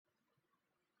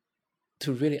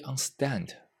to really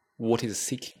understand what is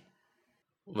seeking,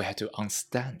 we have to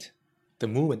understand the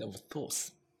movement of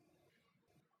thoughts.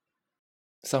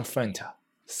 Some friend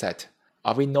said,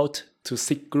 are we not to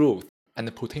seek growth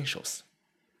and potentials?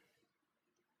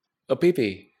 A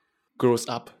baby grows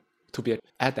up to be an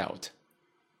adult.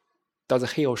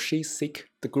 Does he or she seek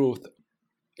the growth?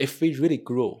 If we really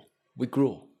grow, we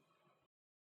grow.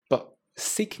 But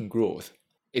seeking growth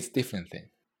is a different thing.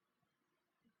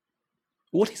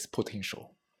 What is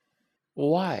potential?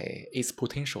 Why is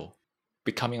potential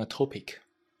becoming a topic?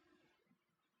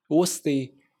 What's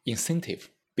the incentive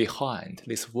behind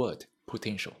this word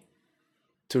potential?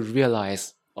 To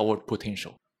realize our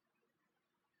potential.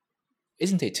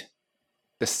 Isn't it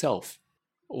the self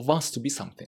wants to be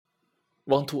something,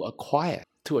 want to acquire,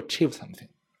 to achieve something,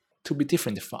 to be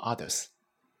different from others?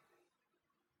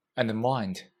 And the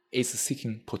mind is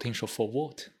seeking potential for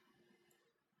what?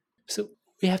 So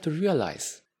we have to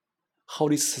realize how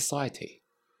this society,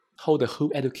 how the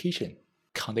whole education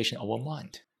condition our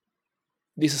mind.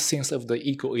 This sense of the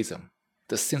egoism,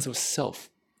 the sense of self,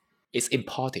 is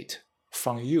imparted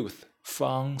from youth,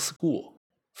 from school,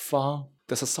 from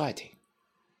the society.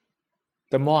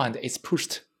 The mind is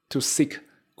pushed to seek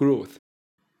growth,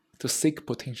 to seek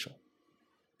potential.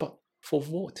 But for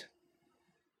what?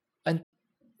 And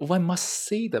one must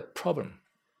see the problem,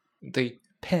 the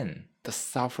pain, the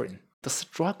suffering, the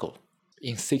struggle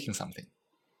in seeking something,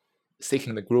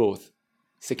 seeking the growth,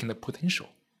 seeking the potential.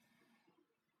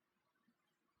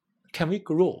 Can we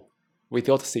grow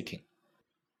without seeking?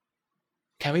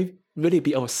 Can we really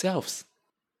be ourselves?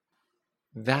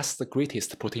 That's the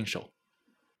greatest potential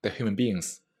the human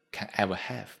beings can ever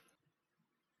have.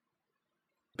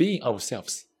 Being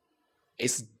ourselves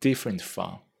is different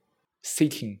from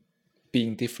seeking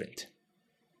being different.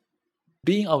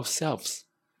 Being ourselves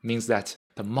means that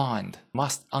the mind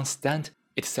must understand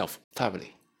itself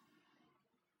thoroughly.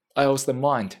 Else the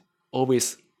mind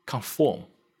always conform,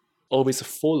 always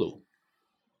follow,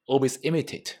 always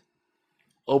imitate,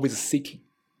 always seeking.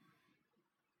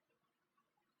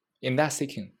 In that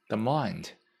seeking, the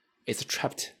mind is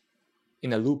trapped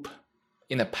in a loop,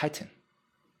 in a pattern.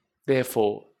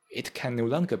 Therefore, it can no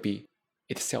longer be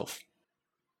itself.